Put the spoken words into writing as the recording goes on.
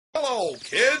Hello,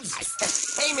 kids.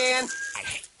 Hey, man.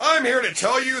 I'm here to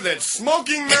tell you that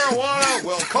smoking marijuana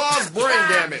will cause brain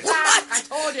damage. What? I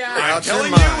told ya. I'm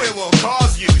telling you, it will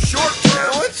cause you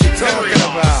short-term memory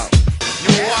loss.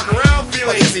 You will walk around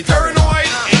feeling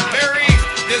paranoid and very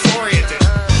disoriented.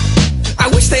 I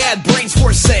wish they had brains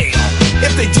for sale.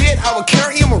 If they did, I would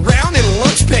carry them around in a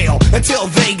lunch pail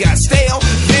until they got stale.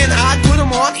 Then I'd put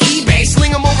them on eBay,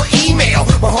 sling them over email.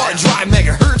 My hard drive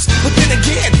megahertz, but then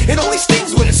again, it only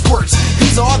stings when it squirts.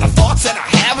 These are the thoughts that I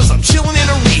have as I'm chilling in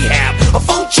a rehab. A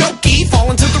Phunk Junkeez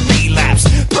fall into the relapse.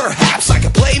 Perhaps I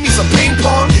could play me some ping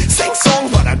pong, sing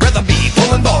songs, but I'd rather be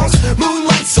pulling bongs.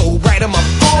 Moonlight so bright, I'm up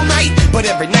all night, but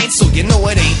every night, so you know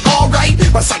it ain't alright.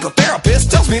 My psychotherapist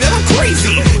tells me that I'm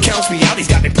crazy. Counts me out, he's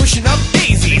got me pushing up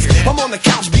daisies. I'm on the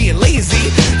couch being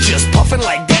lazy, just puffing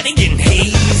like daddy getting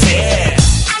hazy.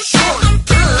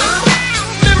 Short-term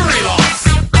memory loss.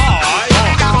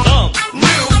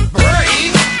 New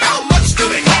brains, how much do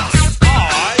they cost?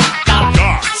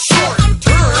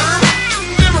 Short-term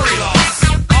memory loss.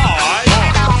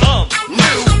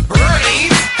 New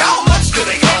brains, how much do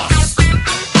they cost?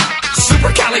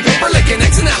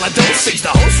 Supercalifragilisticexpialidocious, the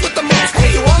host with the most.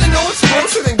 Hey, you wanna know what's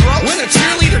grosser than gross? When a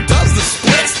cheerleader does the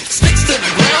splits, sticks to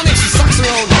the ground and she sucks her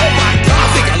own. Oh my God, I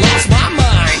think I lost my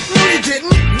mind. No, you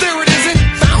didn't. There it isn't.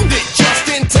 Found it just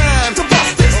in time to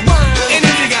bust this rhyme. And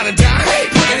if you got a dime, hey,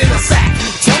 put it in a sack.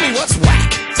 Tell me what's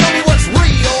whack. Tell me what's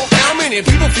real. How many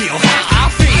people feel how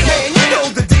I feel? Man, you know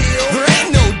the deal. There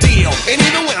ain't no deal. And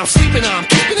even when I'm sleeping, I'm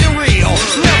keeping it real.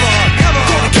 Never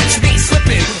gonna catch me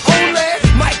slipping. Only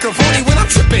microphone when I'm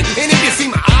tripping. And if you see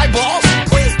my eyeballs,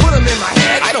 please put them in my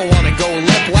head. I don't wanna go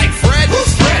limp like Fred.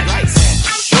 Who's Fred? Right.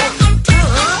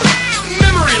 Short-term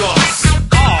memory loss.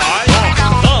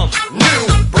 New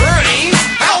brains,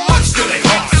 how much do they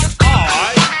cost?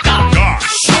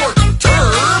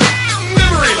 Short-term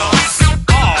memory loss.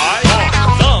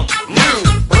 New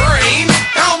brains,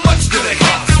 how much do they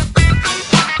cost?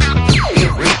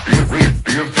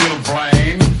 Do you feel a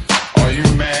brain? Are you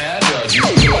mad? Do you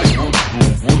feel like whoop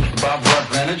about what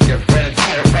minute? Get ready,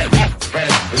 get ready, get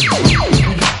ready.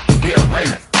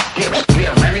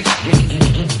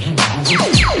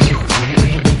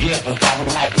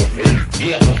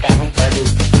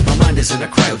 My mind is in a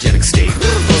cryogenic state,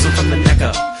 frozen from the neck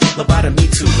up. Lobotomy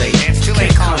too late.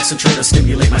 Can't concentrate or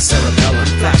stimulate my cerebellum.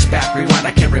 Flashback, rewind,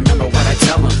 I can't remember what I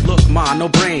tell them. Look, ma, no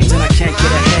brains, and I can't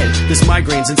get ahead. This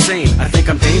migraine's insane, I think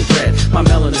I'm pain bred. My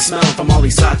melon is smelling from all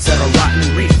these thoughts that are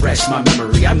rotten. Refresh my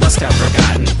memory, I must have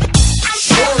forgotten.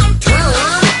 Short-term